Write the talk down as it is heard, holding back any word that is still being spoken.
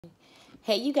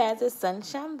Hey, you guys, it's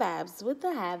Sunshine Vibes with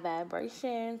the High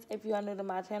Vibrations. If you are new to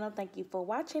my channel, thank you for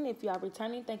watching. If you are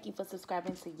returning, thank you for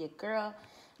subscribing to your girl.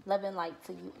 Love and light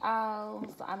to you all.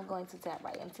 So I'm going to tap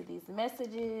right into these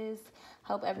messages.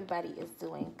 Hope everybody is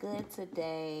doing good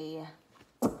today.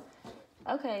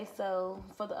 Okay, so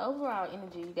for the overall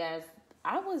energy, you guys,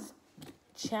 I was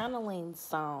channeling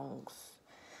songs.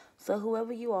 So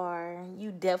whoever you are,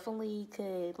 you definitely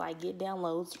could get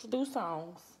downloads through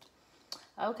songs.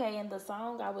 Okay, and the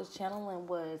song I was channeling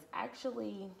was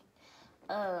actually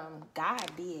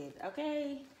God Did,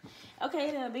 okay?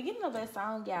 Okay, in the beginning of that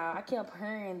song, y'all, I kept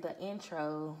hearing the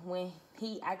intro when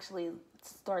he actually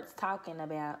starts talking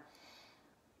about,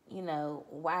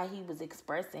 why he was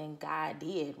expressing God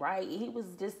did, right? He was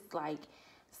just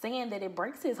saying that it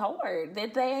breaks his heart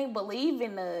that they ain't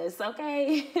believing us,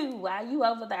 okay? While you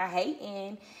over there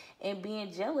hating and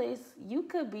being jealous, you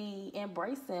could be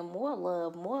embracing more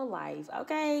love, more life,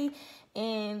 okay?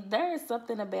 And there is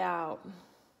something about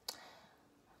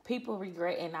people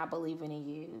regretting not believing in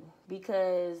you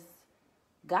because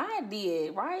God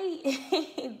did, right?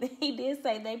 He did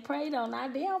say they prayed on our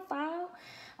downfall,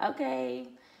 okay?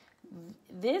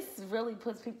 This really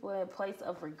puts people in a place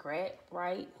of regret,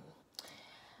 right?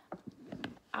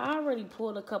 I already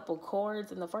pulled a couple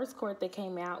chords, and the first chord that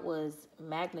came out was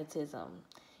magnetism.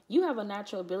 You have a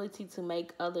natural ability to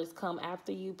make others come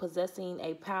after you, possessing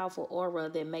a powerful aura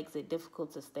that makes it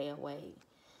difficult to stay away.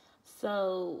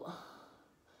 So,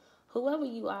 whoever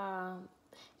you are,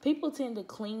 people tend to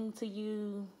cling to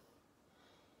you,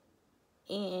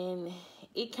 and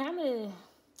it kind of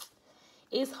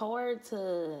it's hard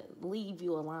to leave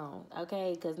you alone,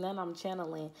 okay? Because then I'm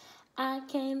channeling, I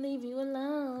can't leave you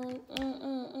alone.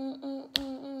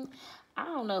 I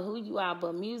don't know who you are,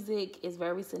 but music is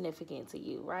very significant to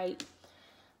you, right?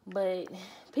 But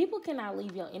people cannot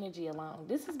leave your energy alone.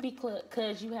 This is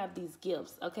because you have these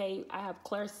gifts, okay? I have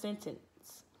clairsentience,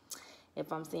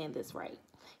 if I'm saying this right.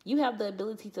 You have the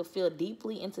ability to feel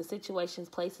deeply into situations,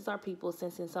 places, or people,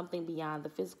 sensing something beyond the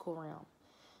physical realm.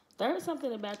 There's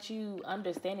something about you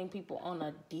understanding people on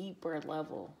a deeper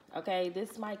level. Okay,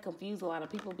 this might confuse a lot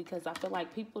of people because I feel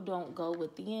like people don't go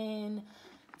within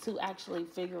to actually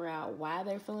figure out why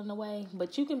they're feeling the way.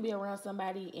 But you can be around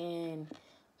somebody and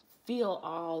feel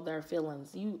all their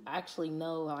feelings. You actually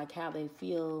know how they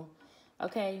feel.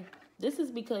 Okay, this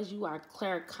is because you are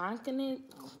claircognizant,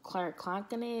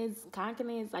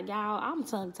 like y'all. I'm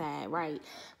tongue tied, right?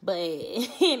 But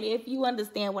and if you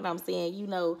understand what I'm saying,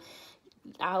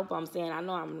 I hope I'm saying, I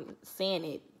know I'm saying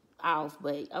it off,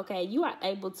 but okay, you are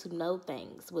able to know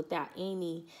things without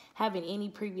having any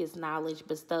previous knowledge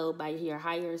bestowed by your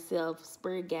higher self,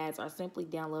 spirit guides, or simply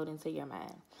downloading to your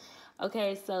mind.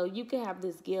 Okay, so you can have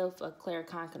this gift of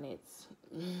claircognizance.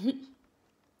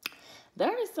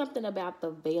 There is something about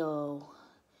the veil.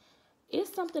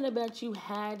 It's something about you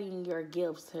hiding your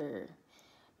gifts here.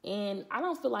 And I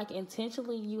don't feel like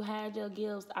intentionally you had your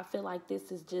gifts. I feel like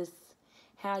this is just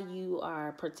how you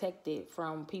are protected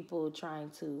from people trying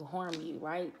to harm you,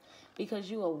 right? Because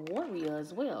you're a warrior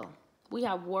as well. We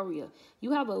have warrior.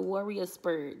 You have a warrior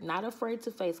spirit, not afraid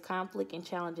to face conflict and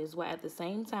challenges, while at the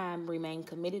same time remain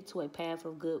committed to a path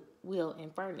of goodwill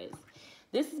and fairness.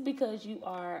 This is because you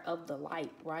are of the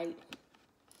light, right?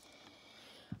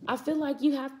 I feel like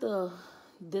you have to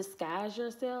disguise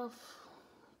yourself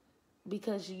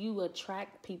because you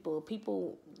attract people.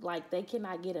 People they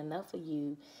cannot get enough of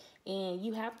you, and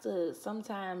you have to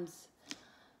sometimes.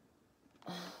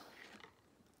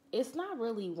 It's not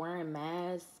really wearing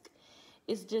masks.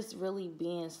 It's just really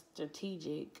being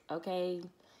strategic, okay?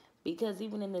 Because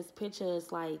even in this picture,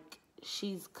 it's like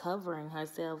she's covering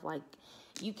herself, like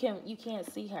you can't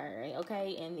see her,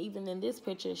 okay? And even in this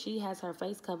picture, she has her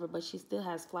face covered, but she still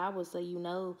has flowers, so you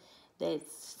know that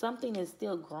something is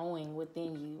still growing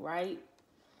within you, right?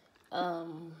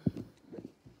 Um,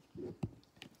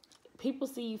 People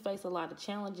see you face a lot of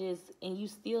challenges, and you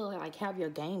still have your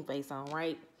game face on,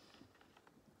 right?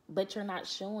 But you're not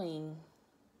showing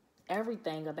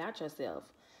everything about yourself.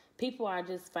 People are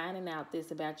just finding out this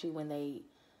about you when they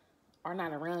are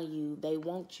not around you. They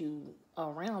want you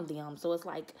around them. So it's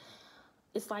like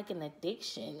an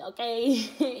addiction, okay?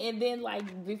 And then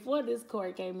before this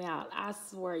chord came out, I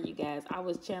swear you guys, I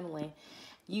was channeling.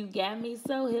 You got me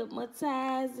so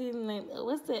hypnotized and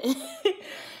what's that?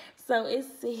 So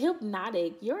it's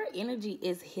hypnotic. Your energy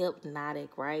is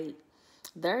hypnotic, right?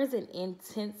 There's an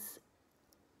intense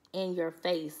in your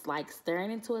face, like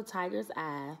staring into a tiger's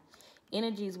eye,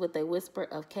 energies with a whisper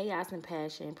of chaos and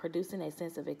passion, producing a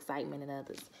sense of excitement in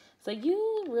others. So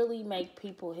you really make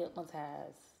people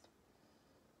hypnotized.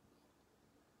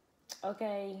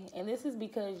 Okay, and this is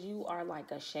because you are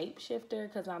like a shapeshifter,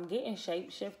 because I'm getting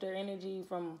shapeshifter energy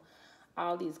from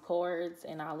all these cords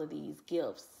and all of these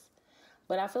gifts.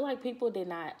 But I feel like people did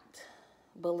not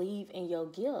believe in your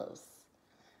gifts.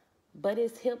 But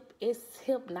it's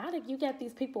hypnotic. You got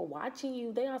these people watching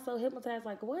you. They are so hypnotized,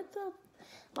 like, what the,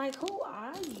 like, who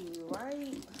are you,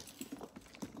 right?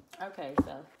 Okay,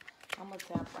 so I'm gonna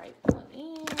tap right on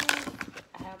in.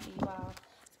 I have you all.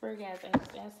 Spirit guides, angels,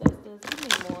 ancestors. Give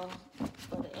me more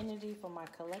for the energy for my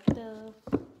collective.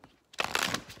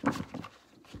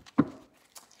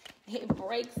 It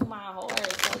breaks my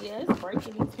heart. So yeah, it's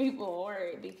breaking these people's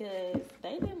heart because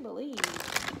they didn't believe.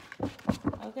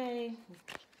 Okay,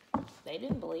 they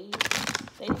didn't believe.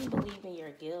 They didn't believe in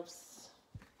your gifts.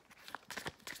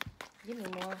 Give me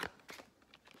more.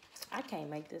 I can't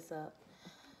make this up.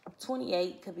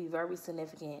 28 could be very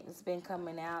significant. It's been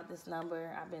coming out, this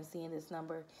number. I've been seeing this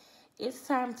number. It's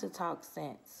time to talk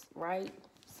sense, right?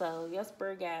 So your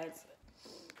spirit guides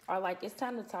are like, it's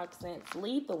time to talk sense.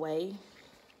 Lead the way.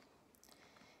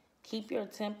 Keep your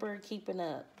temper, keeping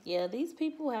up. Yeah, these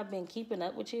people have been keeping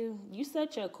up with you. You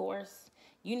set your course.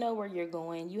 You know where you're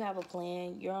going. You have a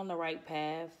plan. You're on the right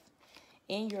path.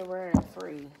 And you're rare and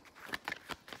free.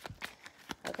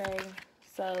 Okay?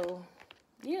 So,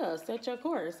 yeah, set your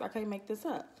course. I can't make this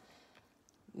up.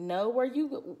 Know where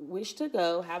you wish to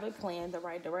go. Have a plan, the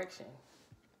right direction.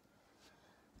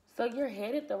 So you're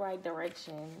headed the right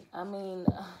direction. I mean,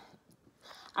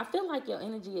 I feel like your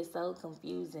energy is so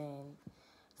confusing.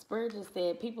 Spirit just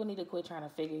said people need to quit trying to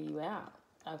figure you out.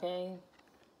 Okay?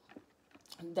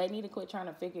 They need to quit trying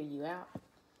to figure you out.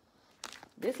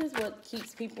 This is what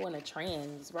keeps people in a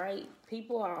trance, right?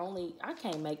 People are only, I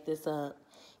can't make this up,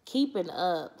 keeping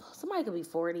up. Somebody could be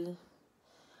 40.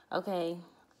 Okay?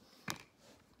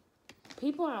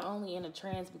 People are only in a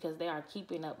trance because they are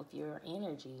keeping up with your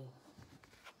energy.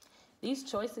 These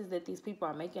choices that these people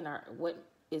are making are what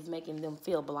is making them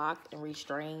feel blocked and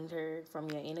restrained here from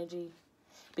your energy.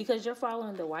 Because you're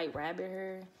following the white rabbit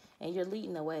here and you're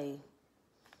leading the way.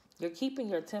 You're keeping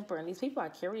your temper, and these people are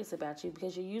curious about you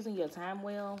because you're using your time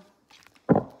well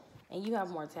and you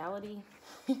have mortality.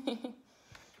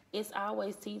 It's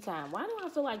always tea time. Why do I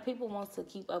feel like people want to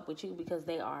keep up with you? Because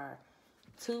they are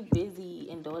too busy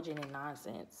indulging in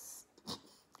nonsense.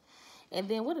 And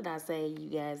then what did I say, you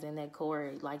guys, in that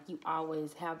chord? Like, you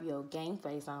always have your game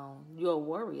face on. You're a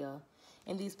warrior.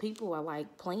 And these people are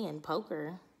like playing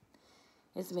poker.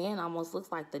 This man almost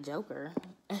looks like the Joker.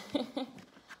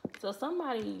 So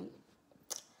somebody,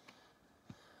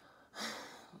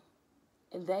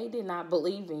 they did not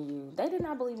believe in you. They did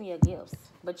not believe in your gifts.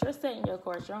 But you're setting your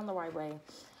course. You're on the right way.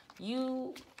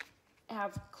 You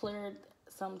have cleared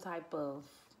some type of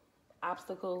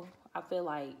obstacle. I feel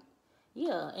like,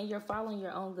 yeah, and you're following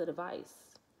your own good advice.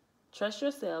 Trust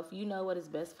yourself. You know what is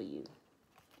best for you.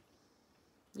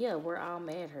 Yeah, we're all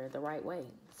mad here the right way.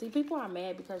 See, people are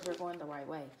mad because you're going the right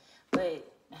way. But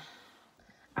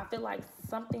I feel like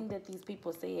something that these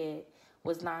people said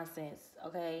was nonsense,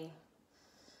 okay?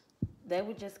 They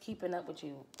were just keeping up with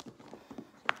you.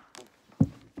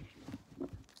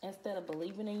 Instead of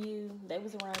believing in you, they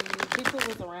was around you. People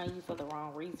was around you for the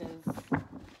wrong reasons.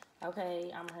 Okay,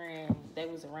 I'm hearing they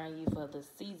was around you for the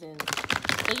seasons.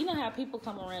 So you know how people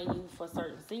come around you for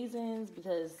certain seasons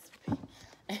because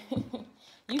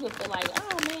you could feel like,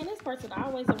 oh man, this person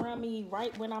always around me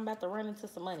right when I'm about to run into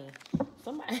some money.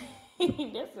 Somebody,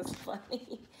 this is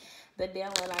funny. The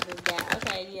download I just got.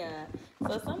 Okay, yeah.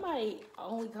 So somebody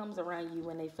only comes around you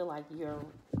when they feel like you're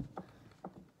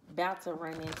about to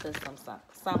run into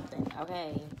something.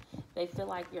 Okay, they feel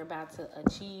like you're about to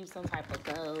achieve some type of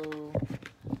goal.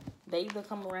 They either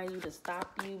come around you to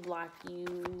stop you, block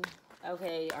you,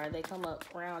 okay, or they come up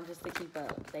around just to keep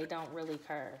up. They don't really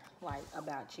care, like,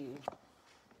 about you.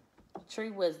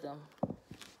 Tree wisdom.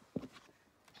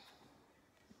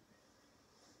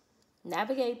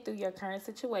 Navigate through your current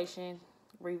situation.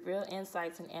 Reveal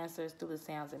insights and answers through the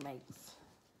sounds it makes.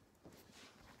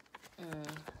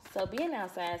 So being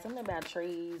outside, something about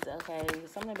trees, okay,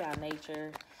 something about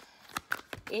nature.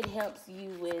 It helps you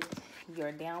with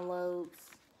your downloads.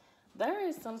 There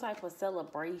is some type of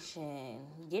celebration.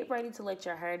 Get ready to let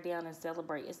your hair down and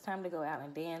celebrate. It's time to go out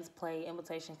and dance, play.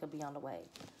 Invitation could be on the way.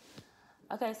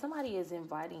 Okay, somebody is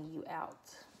inviting you out.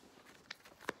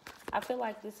 I feel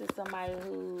like this is somebody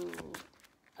who,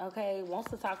 okay, wants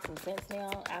to talk some sense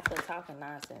now after talking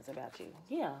nonsense about you.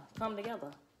 Yeah, come together.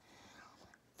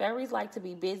 Fairies like to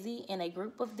be busy, and a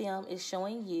group of them is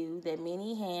showing you that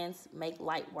many hands make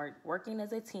light work. Working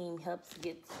as a team helps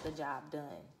get the job done.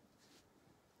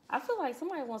 I feel like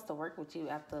somebody wants to work with you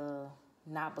after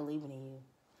not believing in you.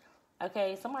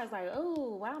 Okay, somebody's like,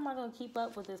 oh, why am I going to keep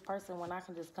up with this person when I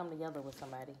can just come together with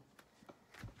somebody?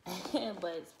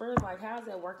 But Spirit's like, how's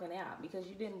that working out? Because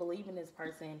you didn't believe in this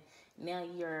person. Now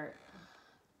you're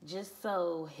just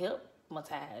so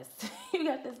hypnotized. You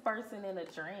got this person in a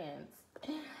trance.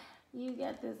 You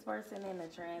got this person in a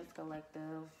trance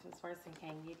collective. This person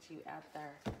can't get you out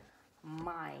their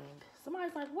mind.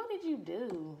 Somebody's like, what did you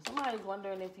do? Somebody's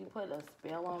wondering if you put a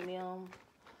spell on them.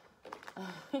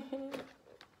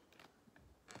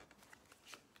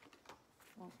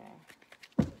 Okay.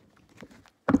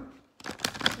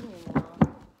 You know,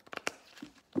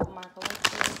 my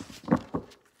collective.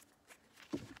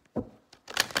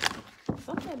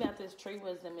 Something about this tree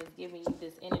wisdom is giving you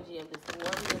this energy of this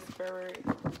warrior spirit.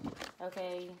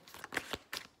 Okay.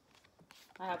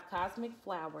 I have cosmic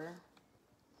flower.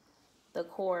 The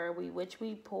core which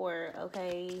we pour,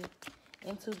 okay,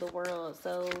 into the world.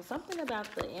 So something about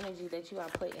the energy that you are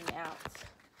putting out.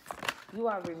 You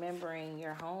are remembering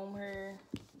your home here.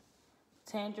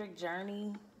 Tantric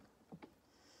journey.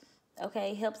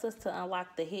 Okay, helps us to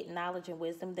unlock the hidden knowledge and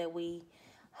wisdom that we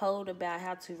hold about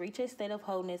how to reach a state of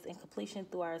wholeness and completion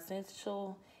through our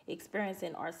essential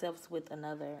experiencing ourselves with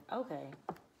another. Okay.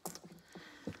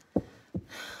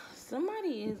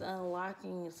 Somebody is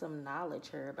unlocking some knowledge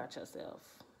here about yourself.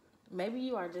 Maybe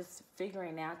you are just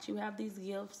figuring out you have these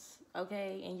gifts,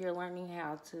 okay, and you're learning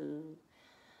how to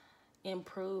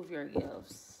improve your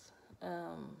gifts.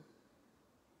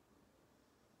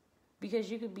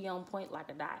 Because you could be on point like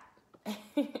a dot.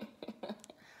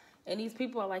 And these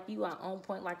people are like, you are on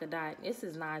point like a dot. This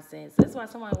is nonsense. That's why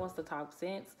somebody wants to talk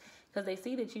sense. Because they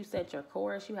see that you set your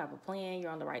course, you have a plan,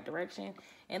 you're on the right direction.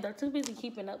 And they're too busy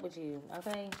keeping up with you,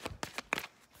 okay?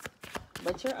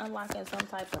 But you're unlocking some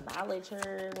type of knowledge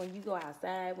here when you go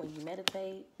outside, when you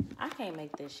meditate. I can't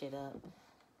make this shit up.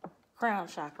 Crown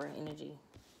chakra energy.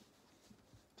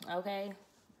 Okay?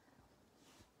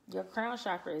 Your crown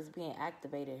chakra is being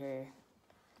activated here.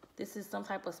 This is some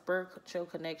type of spiritual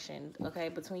connection, okay,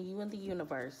 between you and the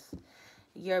universe.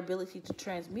 Your ability to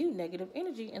transmute negative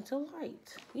energy into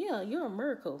light. Yeah, you're a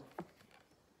miracle.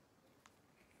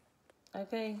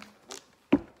 Okay?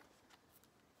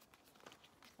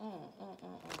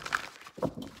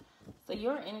 So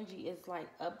your energy is like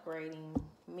upgrading.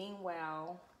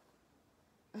 Meanwhile,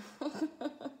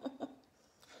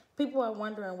 people are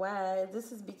wondering why.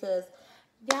 This is because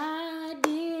God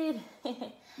did.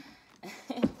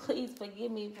 Please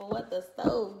forgive me for what the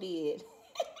stove did.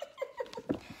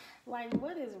 Like,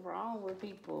 what is wrong with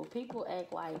people? People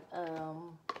act like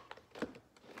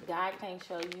God can't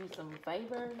show you some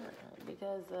favor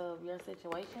because of your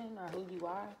situation or who you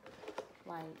are.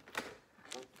 Like,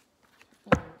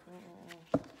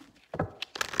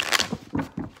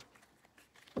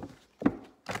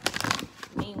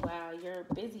 Meanwhile, you're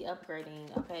busy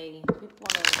upgrading, okay? People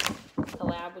want to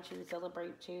collab with you,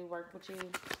 celebrate with you, work with you.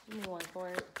 Give me one for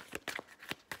it.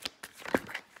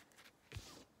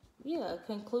 Yeah,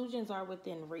 conclusions are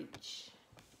within reach.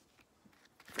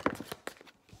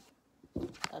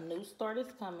 A new start is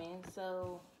coming,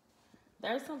 so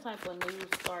there's some type of new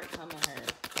start coming here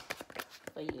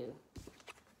for you.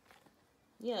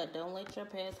 Yeah, don't let your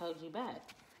past hold you back.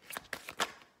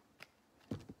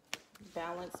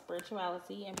 Balance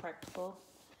spirituality and practical.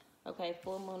 Okay,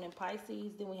 full moon in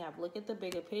Pisces. Then we have look at the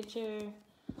bigger picture.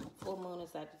 Full moon in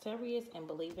Sagittarius and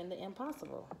believe in the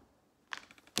impossible.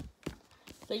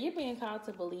 So you're being called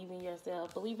to believe in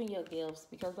yourself, believe in your gifts,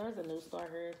 because there's a new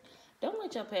start here. Don't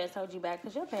let your past hold you back,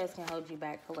 because your past can hold you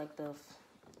back, collective.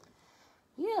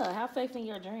 Yeah, have faith in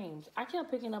your dreams. I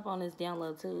kept picking up on this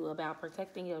download, too, about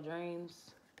protecting your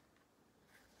dreams.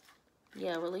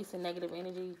 Yeah, releasing negative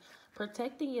energy.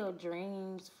 Protecting your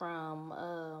dreams from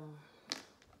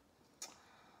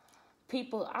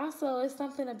people. Also, it's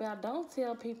something about don't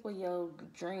tell people your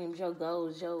dreams, your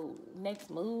goals, your next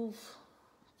move.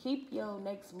 Keep your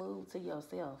next move to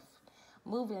yourself.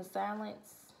 Move in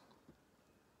silence.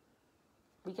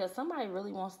 Because somebody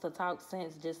really wants to talk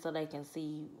sense just so they can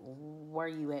see where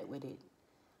you at with it.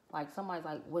 Like, somebody's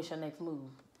like, what's your next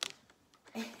move?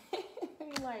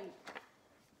 Like,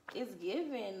 it's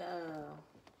given,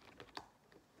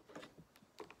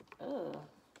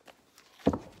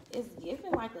 it's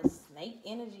given like a snake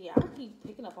energy. I keep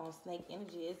picking up on snake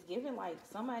energy. It's given like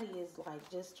somebody is like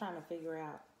just trying to figure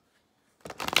out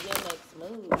your next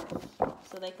move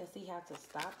so they can see how to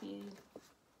stop you.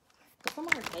 But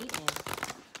somebody's hating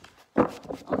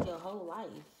on your whole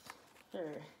life.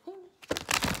 Sure.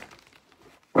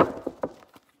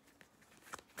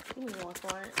 Give me one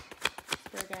for it.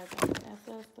 Spirit guides and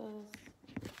ancestors.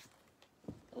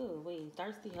 Ooh, wait.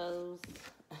 Thirsty hoes.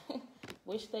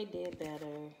 Wish they did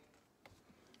better.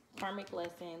 Karmic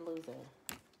lesson, loser.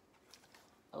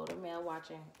 Older male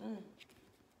watching.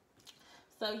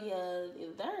 So yeah,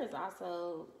 there is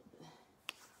also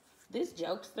this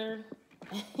jokester.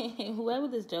 Whoever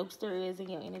this jokester is in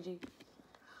your energy,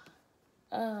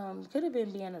 could have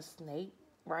been being a snake,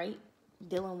 right?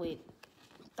 Dealing with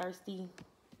thirsty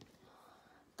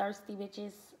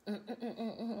bitches.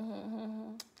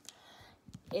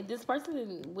 And this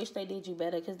person wish they did you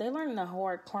better because they learning a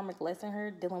hard karmic lesson here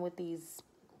dealing with these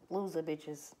loser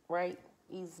bitches, right?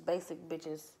 These basic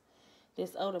bitches.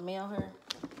 This older male here.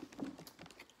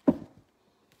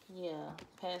 Yeah,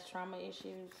 past trauma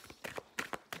issues.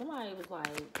 Somebody was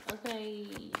like, okay,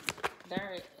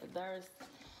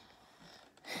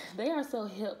 they are so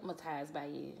hypnotized by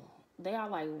you. They are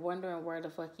like wondering where the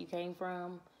fuck you came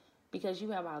from because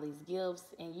you have all these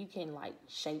gifts and you can like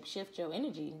shape shift your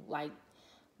energy. Like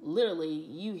literally,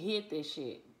 you hit this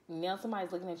shit. Now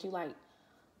somebody's looking at you like,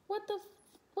 what the,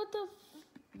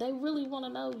 they really want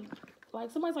to know.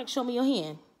 Like somebody's like, show me your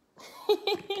hand.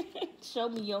 Show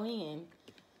me your hand.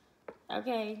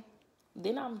 Okay.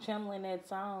 Then I'm channeling that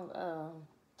song.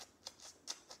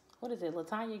 What is it?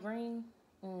 LaTanya Green.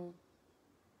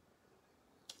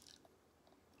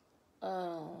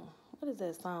 What is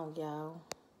that song, y'all?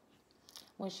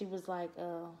 When she was like,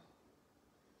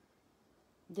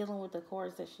 dealing with the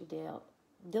cards that she dealt,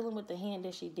 dealing with the hand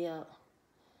that she dealt.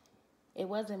 It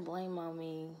wasn't blame on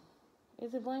me.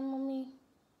 Is it blame on me?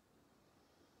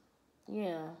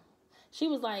 Yeah. She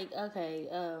was like, okay,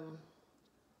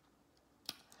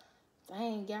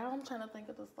 dang, y'all, I'm trying to think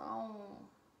of the song.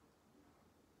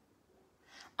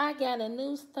 I got a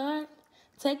new start,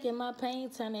 taking my pain,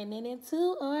 turning it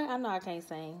into art. I know I can't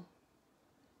sing.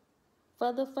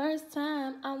 For the first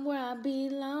time, I'm where I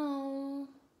belong.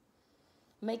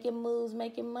 Making moves,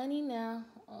 making money now.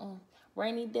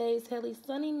 Rainy days, helly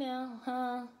sunny now,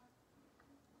 huh?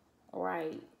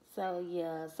 Right. So,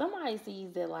 yeah, somebody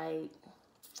sees that, like,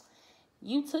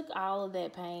 you took all of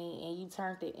that pain and you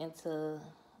turned it into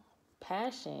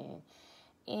passion.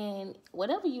 And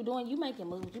whatever you're doing, you making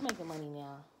moves, you making money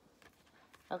now.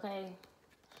 Okay?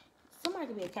 Somebody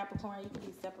could be a Capricorn you could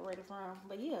be separated from.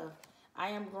 But, yeah, I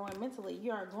am growing mentally.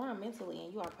 You are growing mentally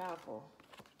and you are powerful.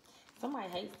 Somebody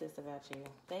hates this about you.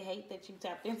 They hate that you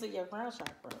tapped into your crown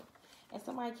chakra. And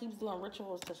somebody keeps doing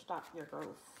rituals to stop your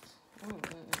growth.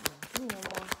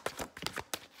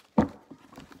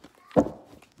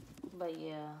 But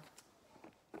yeah.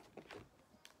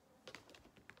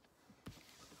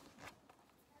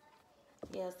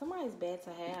 Yeah, somebody's bad to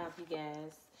have, you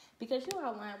guys. Because you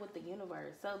are aligned with the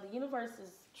universe. So the universe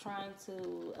is trying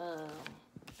to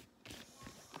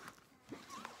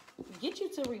get you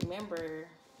to remember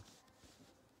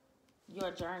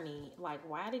your journey. Like,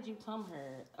 why did you come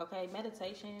here? Okay,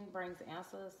 meditation brings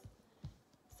answers.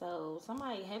 So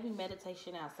somebody heavy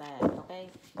meditation outside, okay?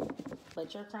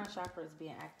 But your crown chakra is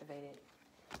being activated.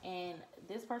 And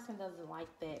this person doesn't like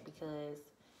that because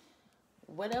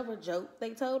whatever joke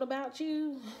they told about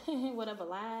you, whatever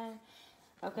lie,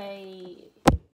 okay,